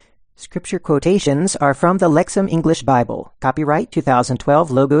Scripture quotations are from the Lexham English Bible. Copyright 2012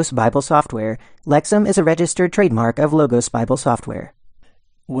 Logos Bible Software. Lexham is a registered trademark of Logos Bible Software.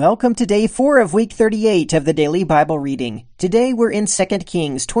 Welcome to Day 4 of Week 38 of the Daily Bible Reading. Today we're in 2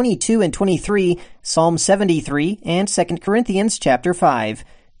 Kings 22 and 23, Psalm 73, and 2 Corinthians chapter 5.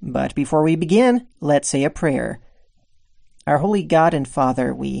 But before we begin, let's say a prayer. Our holy God and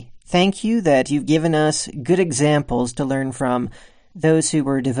Father, we thank you that you've given us good examples to learn from, those who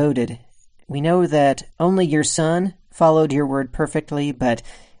were devoted. We know that only your Son followed your word perfectly, but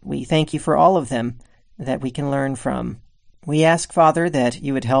we thank you for all of them that we can learn from. We ask, Father, that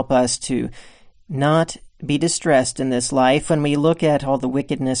you would help us to not be distressed in this life when we look at all the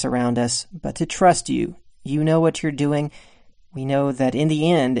wickedness around us, but to trust you. You know what you're doing. We know that in the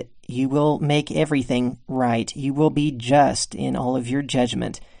end, you will make everything right. You will be just in all of your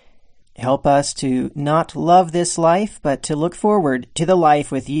judgment. Help us to not love this life, but to look forward to the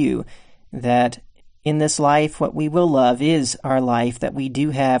life with you, that in this life what we will love is our life that we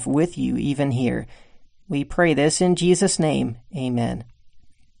do have with you even here. We pray this in Jesus' name. Amen.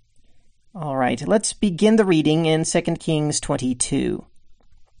 All right, let's begin the reading in 2 Kings 22.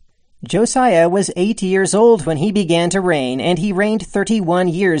 Josiah was 8 years old when he began to reign, and he reigned 31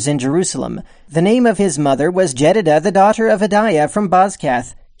 years in Jerusalem. The name of his mother was Jedidah, the daughter of Adaiah from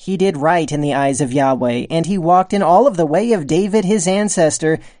Bozkath. He did right in the eyes of Yahweh, and he walked in all of the way of David his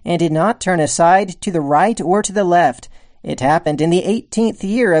ancestor, and did not turn aside to the right or to the left. It happened in the 18th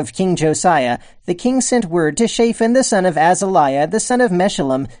year of King Josiah. The king sent word to Shaphan the son of Azaliah, the son of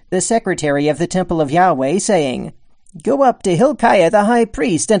Meshullam, the secretary of the temple of Yahweh, saying, Go up to Hilkiah the high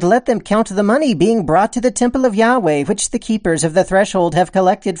priest, and let them count the money being brought to the temple of Yahweh, which the keepers of the threshold have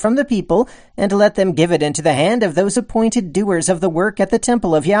collected from the people, and let them give it into the hand of those appointed doers of the work at the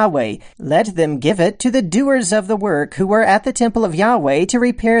temple of Yahweh. Let them give it to the doers of the work who are at the temple of Yahweh to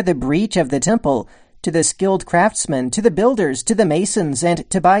repair the breach of the temple, to the skilled craftsmen, to the builders, to the masons, and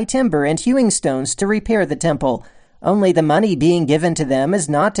to buy timber and hewing stones to repair the temple. Only the money being given to them is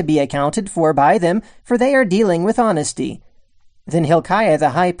not to be accounted for by them, for they are dealing with honesty. Then Hilkiah the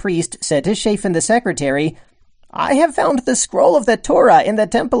high priest said to Shaphan the secretary, I have found the scroll of the Torah in the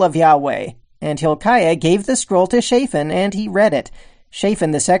temple of Yahweh. And Hilkiah gave the scroll to Shaphan, and he read it.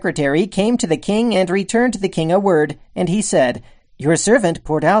 Shaphan the secretary came to the king and returned to the king a word, and he said, Your servant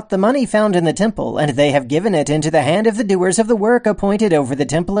poured out the money found in the temple, and they have given it into the hand of the doers of the work appointed over the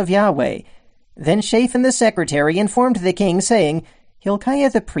temple of Yahweh. Then Shaphan the secretary informed the king, saying, Hilkiah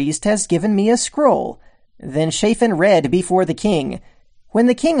the priest has given me a scroll. Then Shaphan read before the king. When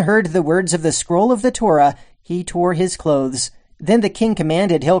the king heard the words of the scroll of the Torah, he tore his clothes. Then the king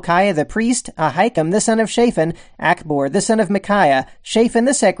commanded Hilkiah the priest, Ahikam the son of Shaphan, Achbor the son of Micaiah, Shaphan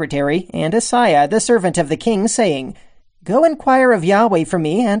the secretary, and Asaiah the servant of the king, saying, Go inquire of Yahweh for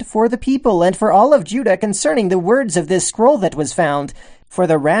me, and for the people, and for all of Judah concerning the words of this scroll that was found. For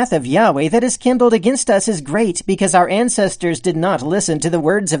the wrath of Yahweh that is kindled against us is great, because our ancestors did not listen to the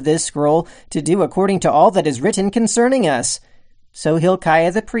words of this scroll, to do according to all that is written concerning us. So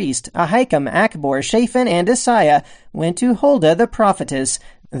Hilkiah the priest, Ahikam, Achbor, Shaphan, and Asaiah went to Huldah the prophetess,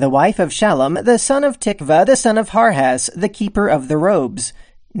 the wife of Shallum, the son of Tikvah, the son of Harhas, the keeper of the robes.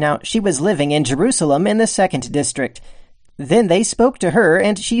 Now she was living in Jerusalem in the 2nd district. Then they spoke to her,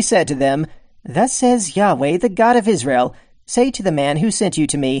 and she said to them, Thus says Yahweh, the God of Israel, Say to the man who sent you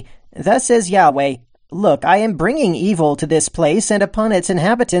to me, Thus says Yahweh, Look, I am bringing evil to this place and upon its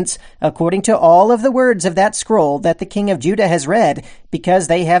inhabitants, according to all of the words of that scroll that the king of Judah has read, because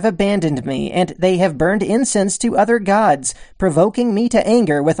they have abandoned me, and they have burned incense to other gods, provoking me to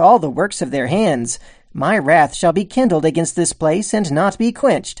anger with all the works of their hands. My wrath shall be kindled against this place, and not be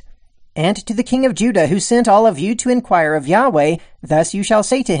quenched. And to the king of Judah, who sent all of you to inquire of Yahweh, thus you shall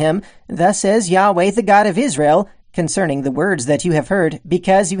say to him, Thus says Yahweh, the God of Israel, concerning the words that you have heard,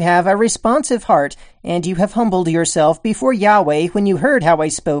 because you have a responsive heart, and you have humbled yourself before Yahweh when you heard how I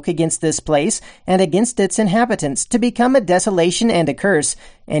spoke against this place and against its inhabitants, to become a desolation and a curse,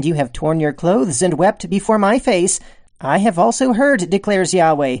 and you have torn your clothes and wept before my face. I have also heard, declares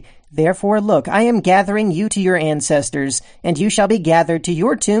Yahweh. Therefore, look, I am gathering you to your ancestors, and you shall be gathered to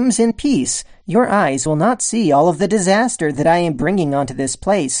your tombs in peace. Your eyes will not see all of the disaster that I am bringing onto this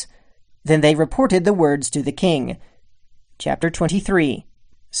place. Then they reported the words to the king. Chapter 23.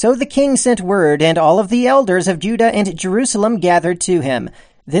 So the king sent word, and all of the elders of Judah and Jerusalem gathered to him.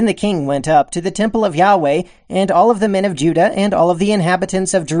 Then the king went up to the temple of Yahweh, and all of the men of Judah and all of the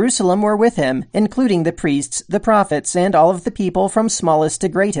inhabitants of Jerusalem were with him, including the priests, the prophets, and all of the people from smallest to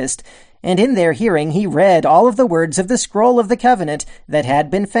greatest. And in their hearing he read all of the words of the scroll of the covenant that had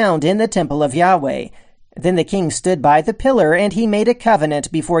been found in the temple of Yahweh. Then the king stood by the pillar, and he made a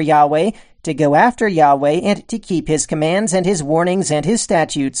covenant before Yahweh, to go after Yahweh, and to keep his commands and his warnings and his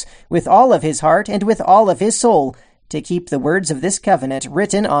statutes, with all of his heart and with all of his soul, to keep the words of this covenant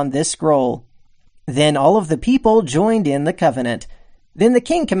written on this scroll. Then all of the people joined in the covenant. Then the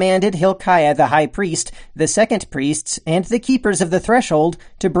king commanded Hilkiah the high priest, the second priests, and the keepers of the threshold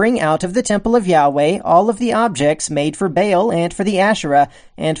to bring out of the temple of Yahweh all of the objects made for Baal and for the Asherah,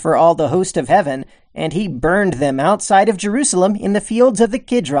 and for all the host of heaven, and he burned them outside of Jerusalem in the fields of the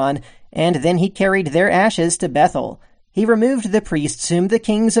Kidron, and then he carried their ashes to Bethel. He removed the priests whom the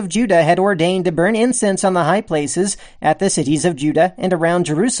kings of Judah had ordained to burn incense on the high places at the cities of Judah and around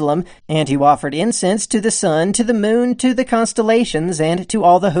Jerusalem, and who offered incense to the sun, to the moon, to the constellations, and to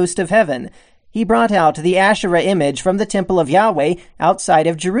all the host of heaven. He brought out the Asherah image from the temple of Yahweh outside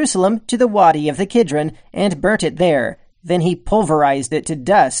of Jerusalem to the wadi of the Kidron, and burnt it there. Then he pulverized it to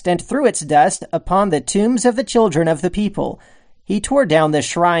dust, and threw its dust upon the tombs of the children of the people. He tore down the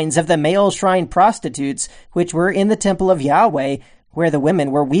shrines of the male shrine prostitutes, which were in the temple of Yahweh, where the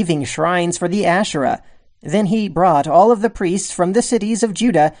women were weaving shrines for the Asherah. Then he brought all of the priests from the cities of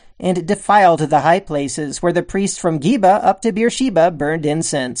Judah, and defiled the high places, where the priests from Geba up to Beersheba burned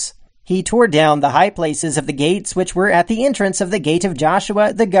incense. He tore down the high places of the gates which were at the entrance of the gate of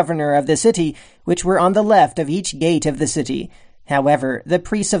Joshua, the governor of the city, which were on the left of each gate of the city. However, the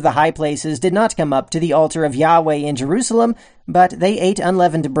priests of the high places did not come up to the altar of Yahweh in Jerusalem, but they ate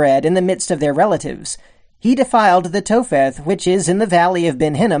unleavened bread in the midst of their relatives. He defiled the Topheth, which is in the valley of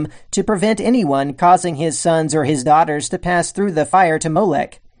Ben Hinnom, to prevent anyone causing his sons or his daughters to pass through the fire to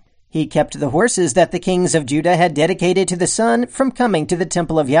Molech. He kept the horses that the kings of Judah had dedicated to the sun from coming to the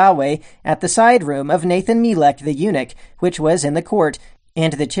temple of Yahweh at the side room of Nathan-Melech the eunuch, which was in the court,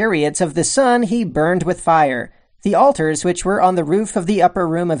 and the chariots of the sun he burned with fire. The altars which were on the roof of the upper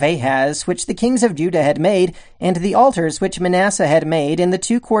room of Ahaz, which the kings of Judah had made, and the altars which Manasseh had made in the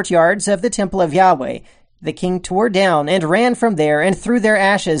 2 courtyards of the temple of Yahweh, the king tore down and ran from there and threw their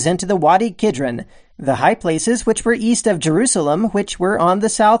ashes into the Wadi Kidron. The high places which were east of Jerusalem, which were on the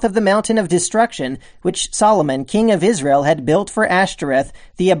south of the mountain of destruction, which Solomon king of Israel had built for Ashtoreth,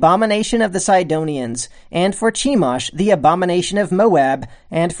 the abomination of the Sidonians, and for Chemosh, the abomination of Moab,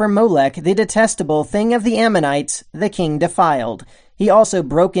 and for Molech, the detestable thing of the Ammonites, the king defiled. He also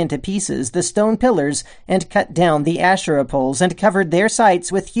broke into pieces the stone pillars, and cut down the Asherah poles, and covered their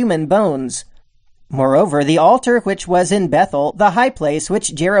sites with human bones. Moreover, the altar which was in Bethel, the high place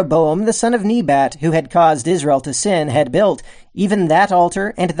which Jeroboam the son of Nebat, who had caused Israel to sin, had built, even that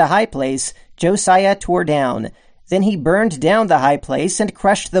altar and the high place Josiah tore down. Then he burned down the high place, and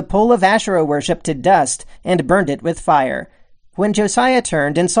crushed the pole of Asherah worship to dust, and burned it with fire. When Josiah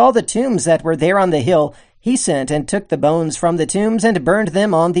turned and saw the tombs that were there on the hill, he sent and took the bones from the tombs, and burned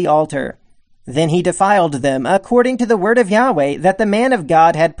them on the altar. Then he defiled them, according to the word of Yahweh, that the man of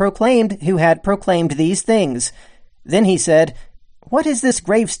God had proclaimed, who had proclaimed these things. Then he said, "What is this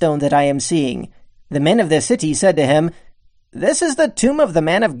gravestone that I am seeing?" The men of the city said to him, "This is the tomb of the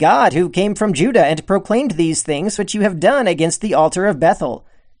man of God, who came from Judah, and proclaimed these things which you have done against the altar of Bethel."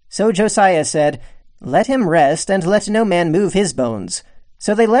 So Josiah said, "Let him rest, and let no man move his bones."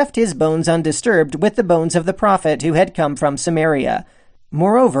 So they left his bones undisturbed with the bones of the prophet who had come from Samaria.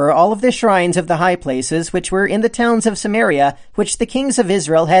 Moreover, all of the shrines of the high places which were in the towns of Samaria, which the kings of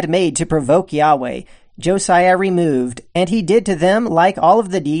Israel had made to provoke Yahweh, Josiah removed, and he did to them like all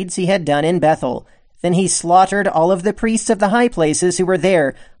of the deeds he had done in Bethel. Then he slaughtered all of the priests of the high places who were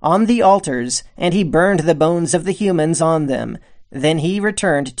there on the altars, and he burned the bones of the humans on them. Then he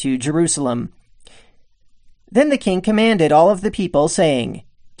returned to Jerusalem. Then the king commanded all of the people, saying,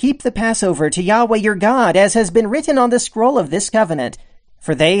 "Keep the Passover to Yahweh your God, as has been written on the scroll of this covenant."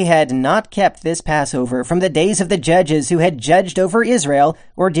 For they had not kept this Passover from the days of the judges who had judged over Israel,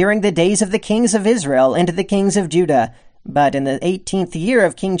 or during the days of the kings of Israel and the kings of Judah. But in the 18th year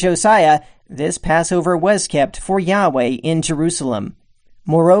of King Josiah, this Passover was kept for Yahweh in Jerusalem.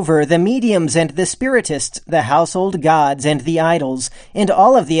 Moreover, the mediums and the spiritists, the household gods and the idols, and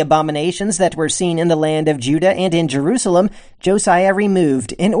all of the abominations that were seen in the land of Judah and in Jerusalem, Josiah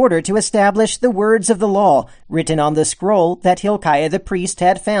removed in order to establish the words of the law written on the scroll that Hilkiah the priest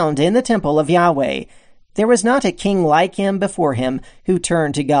had found in the temple of Yahweh. There was not a king like him before him, who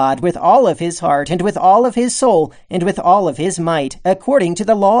turned to God with all of his heart and with all of his soul and with all of his might, according to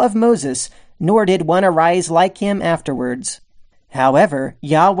the law of Moses, nor did one arise like him afterwards. However,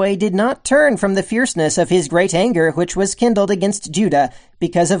 Yahweh did not turn from the fierceness of his great anger which was kindled against Judah,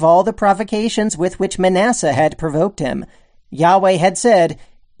 because of all the provocations with which Manasseh had provoked him. Yahweh had said,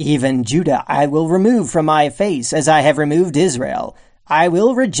 "Even Judah I will remove from my face, as I have removed Israel. I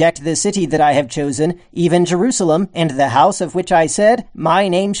will reject the city that I have chosen, even Jerusalem, and the house of which I said, My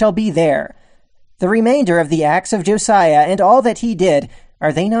name shall be there. The remainder of the acts of Josiah and all that he did,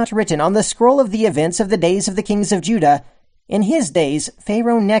 are they not written on the scroll of the events of the days of the kings of Judah? In his days,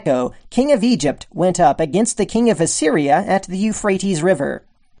 Pharaoh Necho, king of Egypt, went up against the king of Assyria at the Euphrates River.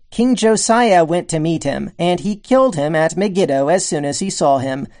 King Josiah went to meet him, and he killed him at Megiddo as soon as he saw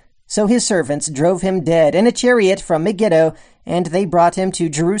him. So his servants drove him dead in a chariot from Megiddo, and they brought him to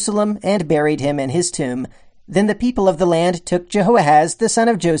Jerusalem and buried him in his tomb. Then the people of the land took Jehoahaz the son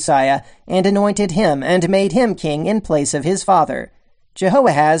of Josiah, and anointed him, and made him king in place of his father.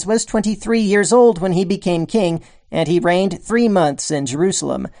 Jehoahaz was 23 years old when he became king, and he reigned 3 months in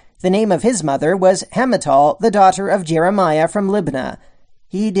Jerusalem. The name of his mother was Hamutal, the daughter of Jeremiah from Libnah.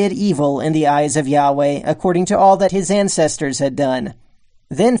 He did evil in the eyes of Yahweh, according to all that his ancestors had done.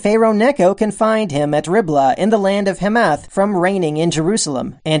 Then Pharaoh Necho confined him at Riblah in the land of Hamath from reigning in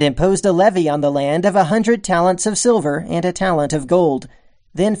Jerusalem, and imposed a levy on the land of 100 talents of silver and a talent of gold.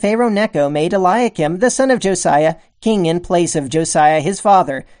 Then Pharaoh Necho made Eliakim the son of Josiah king in place of Josiah his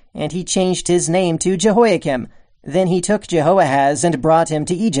father, and he changed his name to Jehoiakim. Then he took Jehoahaz and brought him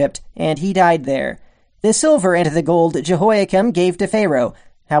to Egypt, and he died there. The silver and the gold Jehoiakim gave to Pharaoh.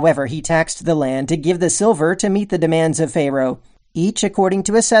 However, he taxed the land to give the silver to meet the demands of Pharaoh. Each according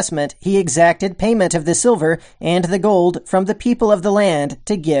to assessment, he exacted payment of the silver and the gold from the people of the land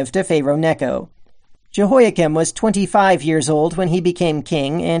to give to Pharaoh Necho. Jehoiakim was 25 years old when he became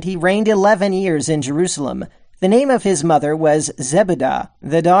king, and he reigned 11 years in Jerusalem. The name of his mother was Zebudah,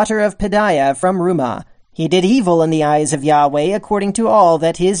 the daughter of Pedaiah from Rumah. He did evil in the eyes of Yahweh according to all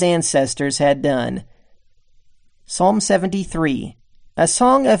that his ancestors had done. Psalm 73, a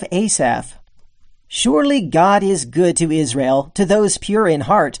song of Asaph. Surely God is good to Israel, to those pure in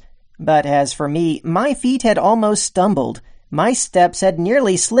heart. But as for me, my feet had almost stumbled. My steps had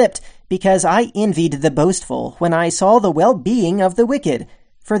nearly slipped, because I envied the boastful when I saw the well-being of the wicked.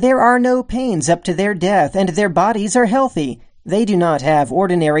 For there are no pains up to their death, and their bodies are healthy. They do not have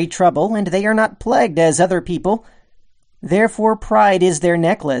ordinary trouble, and they are not plagued as other people. Therefore pride is their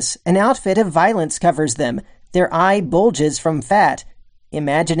necklace, an outfit of violence covers them. Their eye bulges from fat.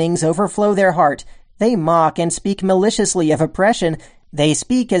 Imaginings overflow their heart. They mock and speak maliciously of oppression. They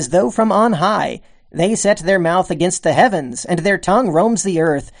speak as though from on high. They set their mouth against the heavens, and their tongue roams the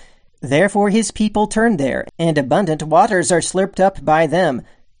earth. Therefore his people turn there, and abundant waters are slurped up by them.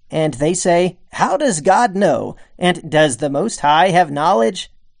 And they say, How does God know? And does the Most High have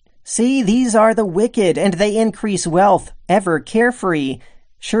knowledge? See, these are the wicked, and they increase wealth, ever carefree.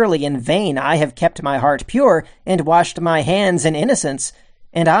 Surely in vain I have kept my heart pure, and washed my hands in innocence.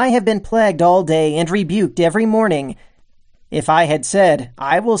 And I have been plagued all day, and rebuked every morning. If I had said,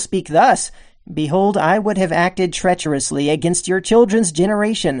 I will speak thus, behold, I would have acted treacherously against your children's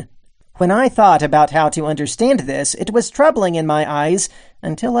generation. When I thought about how to understand this, it was troubling in my eyes,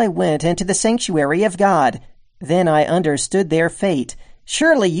 until I went into the sanctuary of God. Then I understood their fate.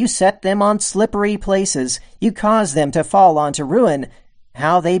 Surely you set them on slippery places. You cause them to fall onto ruin.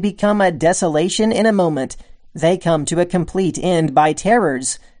 How they become a desolation in a moment. They come to a complete end by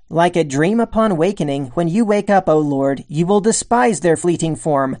terrors. Like a dream upon wakening, when you wake up, O Lord, you will despise their fleeting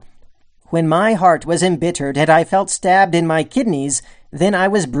form. When my heart was embittered and I felt stabbed in my kidneys, then I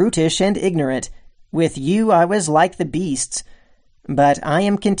was brutish and ignorant. With you I was like the beasts. But I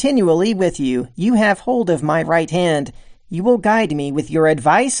am continually with you. You have hold of my right hand. You will guide me with your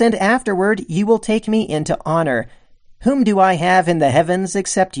advice, and afterward you will take me into honor. Whom do I have in the heavens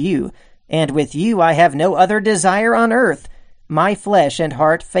except you? And with you I have no other desire on earth. My flesh and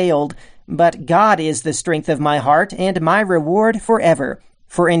heart failed, but God is the strength of my heart and my reward forever.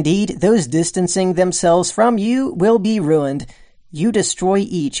 For indeed those distancing themselves from you will be ruined. You destroy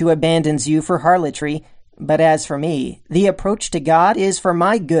each who abandons you for harlotry. But as for me, the approach to God is for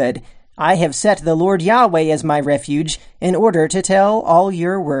my good. I have set the Lord Yahweh as my refuge, in order to tell all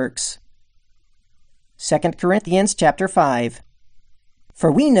your works. 2 Corinthians chapter 5.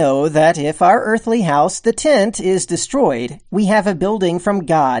 For we know that if our earthly house, the tent, is destroyed, we have a building from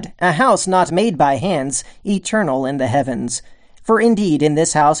God, a house not made by hands, eternal in the heavens. For indeed in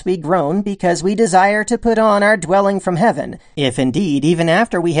this house we groan, because we desire to put on our dwelling from heaven, if indeed even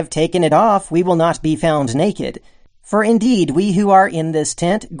after we have taken it off we will not be found naked. For indeed we who are in this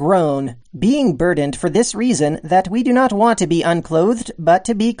tent groan, being burdened for this reason, that we do not want to be unclothed, but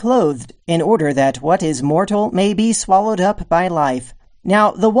to be clothed, in order that what is mortal may be swallowed up by life.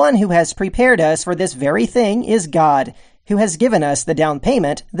 Now the one who has prepared us for this very thing is God, who has given us the down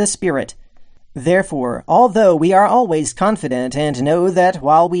payment, the Spirit. Therefore, although we are always confident and know that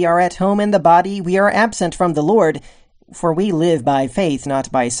while we are at home in the body we are absent from the Lord, For we live by faith,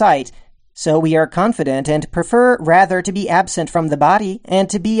 not by sight. So we are confident and prefer rather to be absent from the body and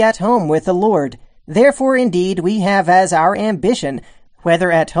to be at home with the Lord. Therefore, indeed, we have as our ambition,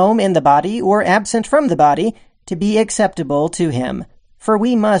 whether at home in the body or absent from the body, to be acceptable to him. For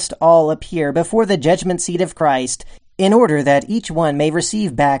we must all appear before the judgment seat of Christ, in order that each one may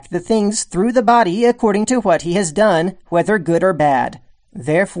receive back the things through the body according to what he has done, whether good or bad.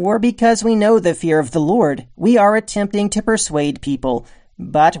 Therefore, because we know the fear of the Lord, we are attempting to persuade people.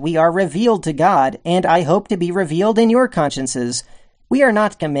 But we are revealed to God, and I hope to be revealed in your consciences. We are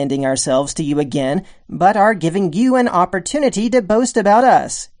not commending ourselves to you again, but are giving you an opportunity to boast about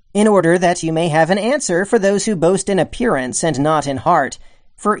us, in order that you may have an answer for those who boast in appearance and not in heart.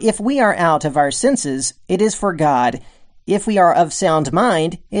 For if we are out of our senses, it is for God. If we are of sound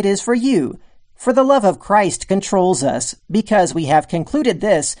mind, it is for you. For the love of Christ controls us, because we have concluded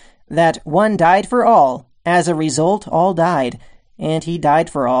this, that one died for all. As a result, all died. And he died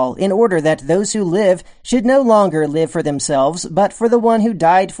for all, in order that those who live should no longer live for themselves, but for the one who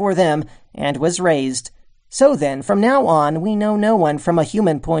died for them and was raised. So then, from now on, we know no one from a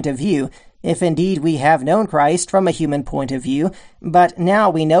human point of view, if indeed we have known Christ from a human point of view, but now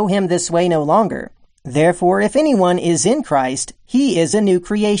we know him this way no longer. Therefore, if anyone is in Christ, he is a new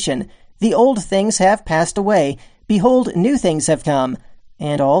creation. The old things have passed away. Behold, new things have come.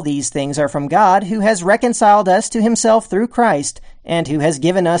 And all these things are from God, who has reconciled us to himself through Christ, and who has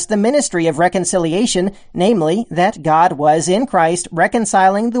given us the ministry of reconciliation, namely, that God was in Christ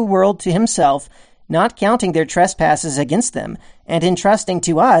reconciling the world to himself, not counting their trespasses against them, and entrusting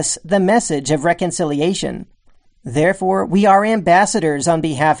to us the message of reconciliation. Therefore, we are ambassadors on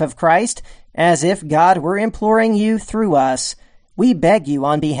behalf of Christ, as if God were imploring you through us. We beg you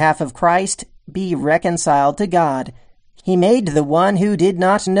on behalf of Christ, be reconciled to God. He made the one who did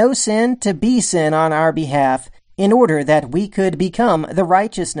not know sin to be sin on our behalf, in order that we could become the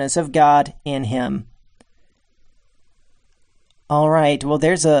righteousness of God in him. All right, well,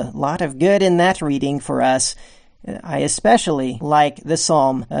 there's a lot of good in that reading for us. I especially like the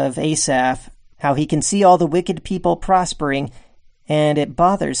Psalm of Asaph, how he can see all the wicked people prospering, and it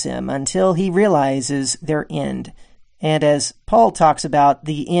bothers him until he realizes their end. And as Paul talks about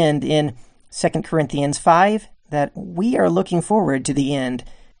the end in 2 Corinthians 5, that we are looking forward to the end.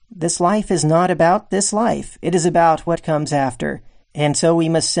 This life is not about this life. It is about what comes after. And so we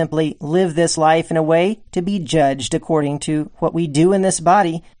must simply live this life in a way to be judged according to what we do in this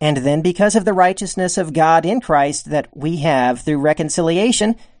body, and then because of the righteousness of God in Christ that we have through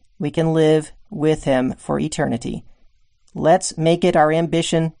reconciliation, we can live with him for eternity. Let's make it our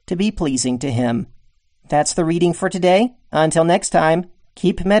ambition to be pleasing to him. That's the reading for today. Until next time,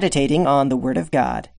 keep meditating on the Word of God.